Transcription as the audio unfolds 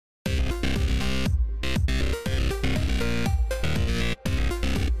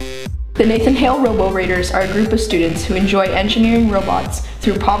The Nathan Hale Robo-Raiders are a group of students who enjoy engineering robots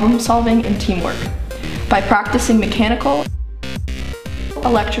through problem solving and teamwork. By practicing mechanical,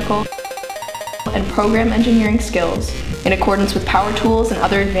 electrical, and program engineering skills in accordance with power tools and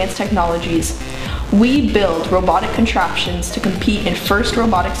other advanced technologies, we build robotic contraptions to compete in First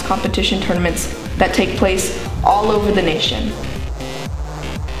Robotics Competition tournaments that take place all over the nation.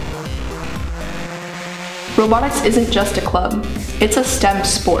 Robotics isn't just a club, it's a STEM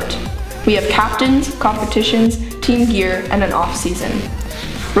sport. We have captains, competitions, team gear, and an off-season.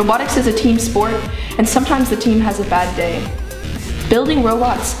 Robotics is a team sport, and sometimes the team has a bad day. Building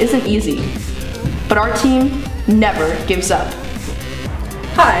robots isn't easy, but our team never gives up.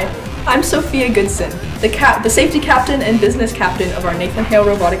 Hi, I'm Sophia Goodson, the safety captain and business captain of our Nathan Hale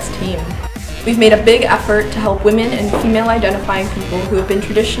Robotics team. We've made a big effort to help women and female-identifying people who have been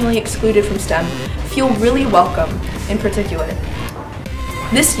traditionally excluded from STEM feel really welcome in particular.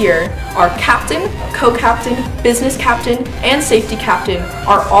 This year, our captain, co-captain, business captain, and safety captain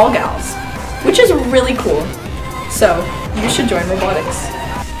are all gals, which is really cool. So, you should join robotics.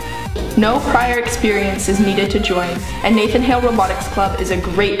 No prior experience is needed to join, and Nathan Hale Robotics Club is a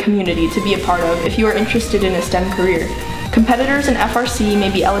great community to be a part of if you are interested in a STEM career. Competitors in FRC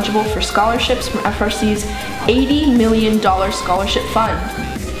may be eligible for scholarships from FRC's $80 million scholarship fund.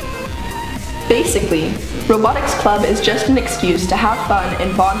 Basically, Robotics Club is just an excuse to have fun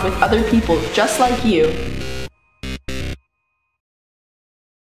and bond with other people just like you